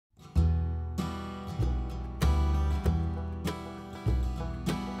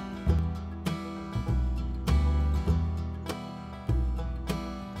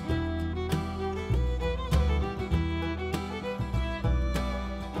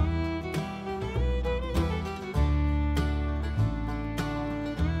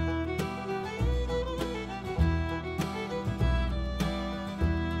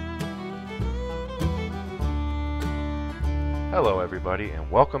Hello everybody, and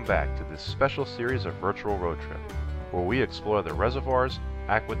welcome back to this special series of virtual road trip, where we explore the reservoirs,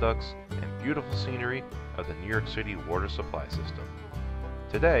 aqueducts, and beautiful scenery of the New York City water supply system.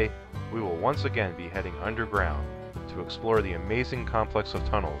 Today, we will once again be heading underground to explore the amazing complex of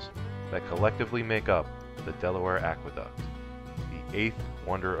tunnels that collectively make up the Delaware Aqueduct, the eighth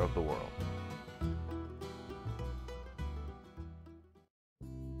wonder of the world.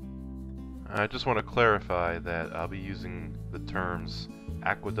 I just want to clarify that I'll be using the terms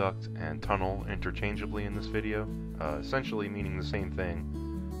aqueduct and tunnel interchangeably in this video, essentially meaning the same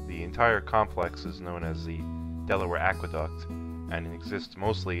thing. The entire complex is known as the Delaware Aqueduct, and it exists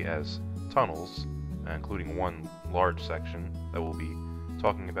mostly as tunnels, including one large section that we'll be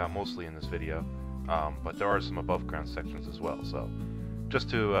talking about mostly in this video, but there are some above ground sections as well, so just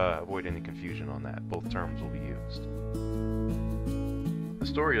to avoid any confusion on that, both terms will be used. The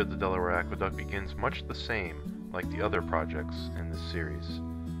story of the Delaware Aqueduct begins much the same like the other projects in this series,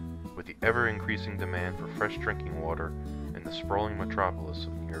 with the ever-increasing demand for fresh drinking water in the sprawling metropolis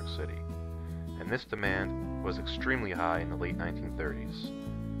of New York City. And this demand was extremely high in the late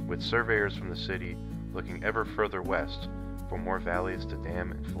 1930s, with surveyors from the city looking ever further west for more valleys to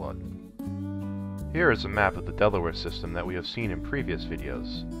dam and flood. Here is a map of the Delaware system that we have seen in previous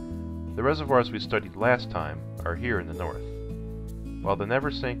videos. The reservoirs we studied last time are here in the north, while the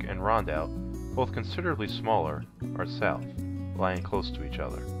Neversink and Rondout, both considerably smaller, are south, lying close to each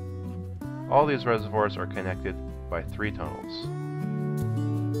other. All these reservoirs are connected by 3 tunnels.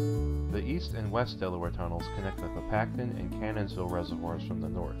 The east and west Delaware tunnels connect the Papacton and Cannonsville reservoirs from the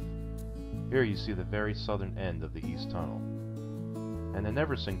north. Here you see the very southern end of the east tunnel. And the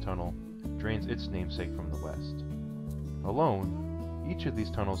Neversink tunnel drains its namesake from the west. Alone, each of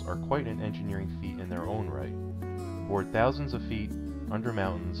these tunnels are quite an engineering feat in their own right, bored thousands of feet under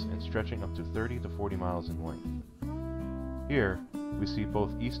mountains and stretching up to 30 to 40 miles in length. Here, we see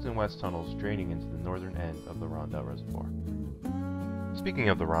both east and west tunnels draining into the northern end of the Rondout Reservoir. Speaking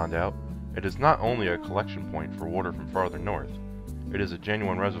of the Rondout, it is not only a collection point for water from farther north, it is a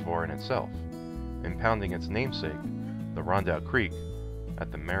genuine reservoir in itself, impounding its namesake, the Rondout Creek,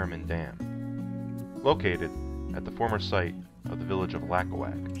 at the Merriman Dam, located at the former site of the village of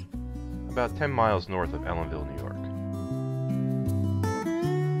Lackawack, about 10 miles north of Ellenville, New York.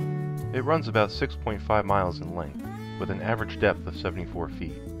 It runs about 6.5 miles in length, with an average depth of 74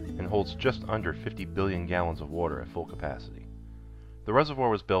 feet, and holds just under 50 billion gallons of water at full capacity. The reservoir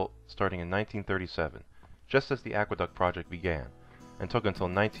was built starting in 1937, just as the aqueduct project began, and took until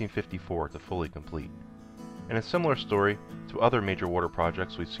 1954 to fully complete. In a similar story to other major water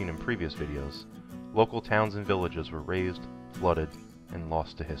projects we've seen in previous videos, local towns and villages were raised, flooded, and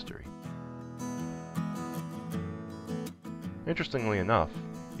lost to history. Interestingly enough,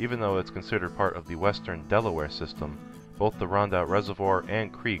 even though it's considered part of the western Delaware system, both the Rondout Reservoir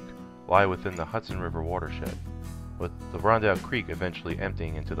and Creek lie within the Hudson River watershed, with the Rondout Creek eventually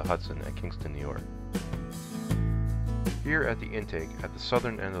emptying into the Hudson at Kingston, New York. Here at the intake at the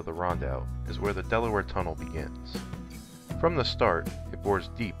southern end of the Rondout is where the Delaware Tunnel begins. From the start, it bores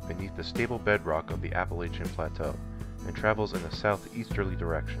deep beneath the stable bedrock of the Appalachian Plateau and travels in a southeasterly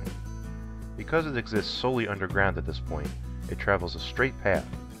direction. Because it exists solely underground at this point, it travels a straight path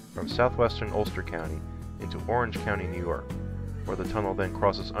from southwestern Ulster County into Orange County, New York, where the tunnel then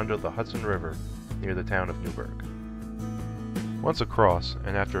crosses under the Hudson River near the town of Newburgh. Once across,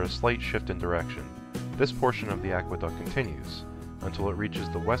 and after a slight shift in direction, this portion of the aqueduct continues until it reaches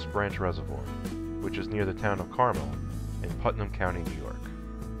the West Branch Reservoir, which is near the town of Carmel in Putnam County, New York.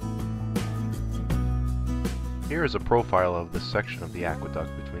 Here is a profile of this section of the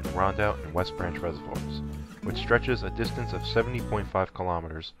aqueduct between the Rondout and West Branch reservoirs, which stretches a distance of 70.5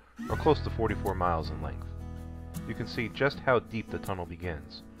 kilometers, or close to 44 miles in length. You can see just how deep the tunnel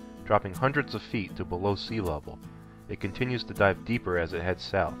begins. Dropping hundreds of feet to below sea level, it continues to dive deeper as it heads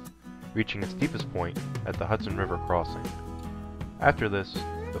south, reaching its deepest point at the Hudson River crossing. After this,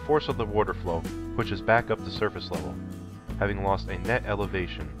 the force of the water flow pushes back up to surface level, having lost a net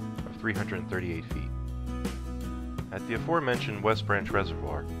elevation of 338 feet. At the aforementioned West Branch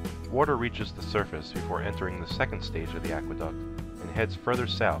Reservoir, water reaches the surface before entering the second stage of the aqueduct and heads further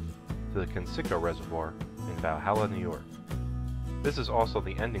south to the Conseco Reservoir in Valhalla, New York. This is also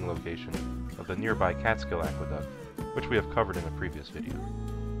the ending location of the nearby Catskill Aqueduct, which we have covered in a previous video.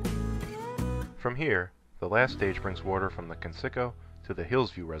 From here, the last stage brings water from the Conseco to the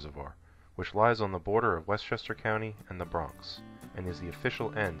Hillsview Reservoir, which lies on the border of Westchester County and the Bronx, and is the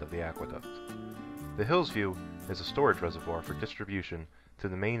official end of the aqueduct. The Hillsview is a storage reservoir for distribution to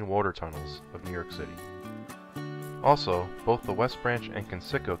the main water tunnels of New York City. Also, both the West Branch and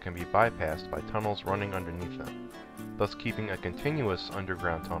Conseco can be bypassed by tunnels running underneath them. thus keeping a continuous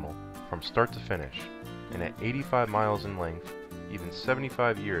underground tunnel from start to finish, and at 85 miles in length, even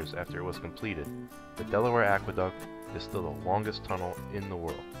 75 years after it was completed, the Delaware Aqueduct is still the longest tunnel in the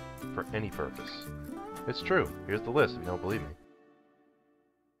world, for any purpose. It's true, here's the list if you don't believe me.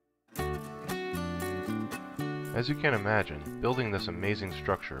 As you can imagine, building this amazing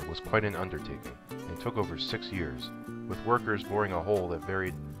structure was quite an undertaking, and took over 6 years, with workers boring a hole that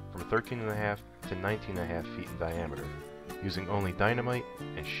varied from 13.5 to 19.5 feet in diameter, using only dynamite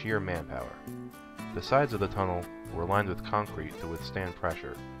and sheer manpower. The sides of the tunnel were lined with concrete to withstand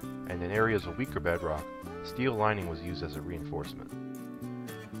pressure, and in areas of weaker bedrock, steel lining was used as a reinforcement.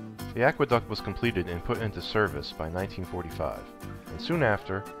 The aqueduct was completed and put into service by 1945, and soon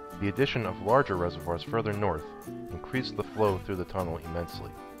after, the addition of larger reservoirs further north increased the flow through the tunnel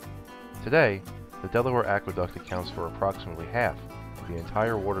immensely. Today, the Delaware Aqueduct accounts for approximately half of the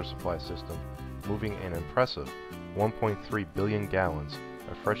entire water supply system, moving an impressive 1.3 billion gallons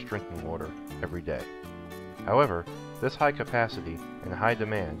of fresh drinking water every day. However, this high capacity and high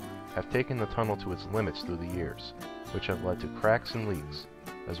demand have taken the tunnel to its limits through the years, which have led to cracks and leaks,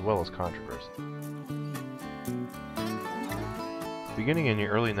 as well as controversy. Beginning in the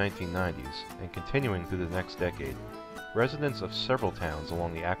early 1990s and continuing through the next decade, residents of several towns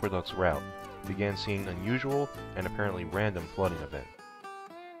along the aqueduct's route began seeing unusual and apparently random flooding events.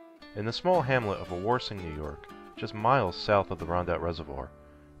 In the small hamlet of Wawarsing, New York, just miles south of the Rondout Reservoir,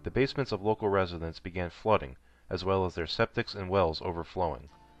 the basements of local residents began flooding, as well as their septics and wells overflowing,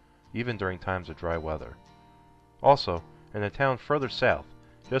 even during times of dry weather. Also, in a town further south,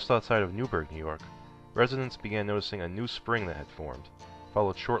 just outside of Newburgh, New York, residents began noticing a new spring that had formed,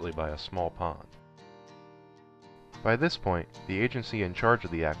 followed shortly by a small pond. By this point, the agency in charge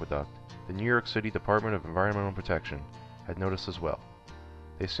of the aqueduct, the New York City Department of Environmental Protection, had noticed as well.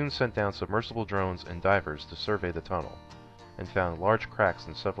 They soon sent down submersible drones and divers to survey the tunnel, and found large cracks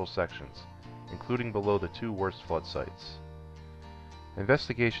in several sections, including below the 2 worst flood sites.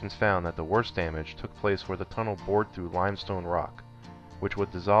 Investigations found that the worst damage took place where the tunnel bored through limestone rock, which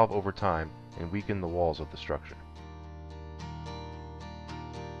would dissolve over time and weaken the walls of the structure.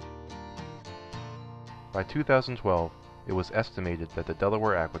 By 2012, it was estimated that the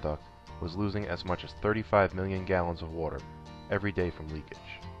Delaware Aqueduct was losing as much as 35 million gallons of water every day from leakage.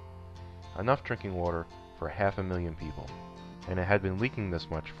 Enough drinking water for 500,000 people, and it had been leaking this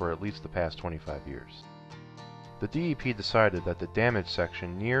much for at least the past 25 years. The DEP decided that the damaged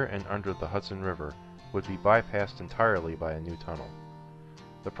section near and under the Hudson River would be bypassed entirely by a new tunnel.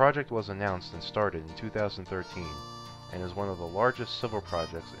 The project was announced and started in 2013 and is one of the largest civil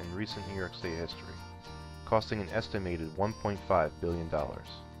projects in recent New York State history, costing an estimated $1.5 billion.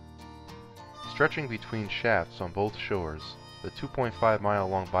 Stretching between shafts on both shores, the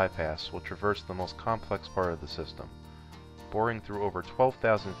 2.5-mile-long bypass will traverse the most complex part of the system, boring through over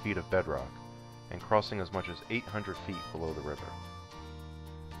 12,000 feet of bedrock and crossing as much as 800 feet below the river.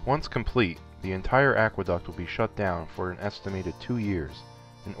 Once complete, the entire aqueduct will be shut down for an estimated 2 years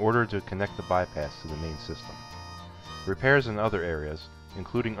in order to connect the bypass to the main system. Repairs in other areas,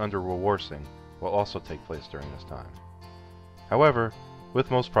 including under Wawarsing, will also take place during this time. However,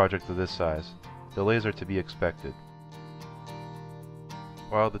 with most projects of this size, delays are to be expected.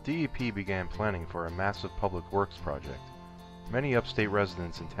 While the DEP began planning for a massive public works project, many upstate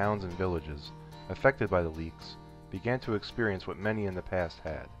residents in towns and villages affected by the leaks began to experience what many in the past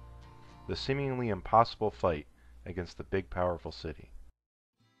had: the seemingly impossible fight against the big powerful city.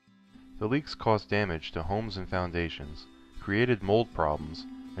 The leaks caused damage to homes and foundations, created mold problems,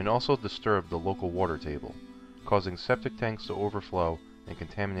 and also disturbed the local water table, causing septic tanks to overflow and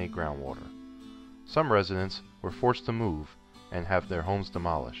contaminate groundwater. Some residents were forced to move and have their homes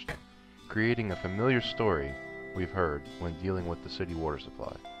demolished, creating a familiar story we've heard when dealing with the city water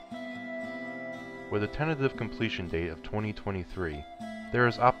supply. With a tentative completion date of 2023, there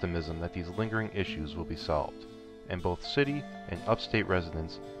is optimism that these lingering issues will be solved, and both city and upstate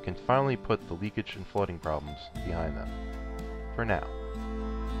residents can finally put the leakage and flooding problems behind them. For now.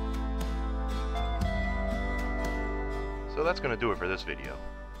 So that's going to do it for this video,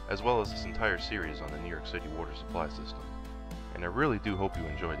 as well as this entire series on the New York City water supply system, and I really do hope you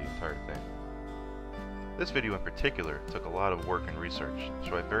enjoyed the entire thing. This video in particular took a lot of work and research,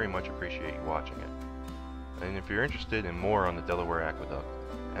 so I very much appreciate you watching it. And if you're interested in more on the Delaware Aqueduct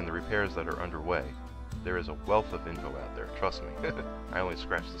and the repairs that are underway, there is a wealth of info out there, trust me. I only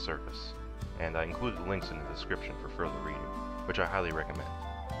scratched the surface, and I included links in the description for further reading, which I highly recommend.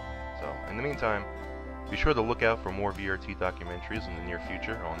 So, in the meantime, be sure to look out for more VRT documentaries in the near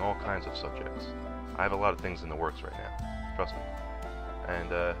future on all kinds of subjects. I have a lot of things in the works right now, trust me. And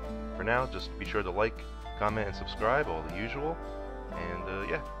for now, just be sure to like, comment, and subscribe, all the usual. And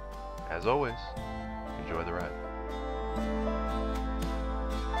yeah, as always, enjoy the ride.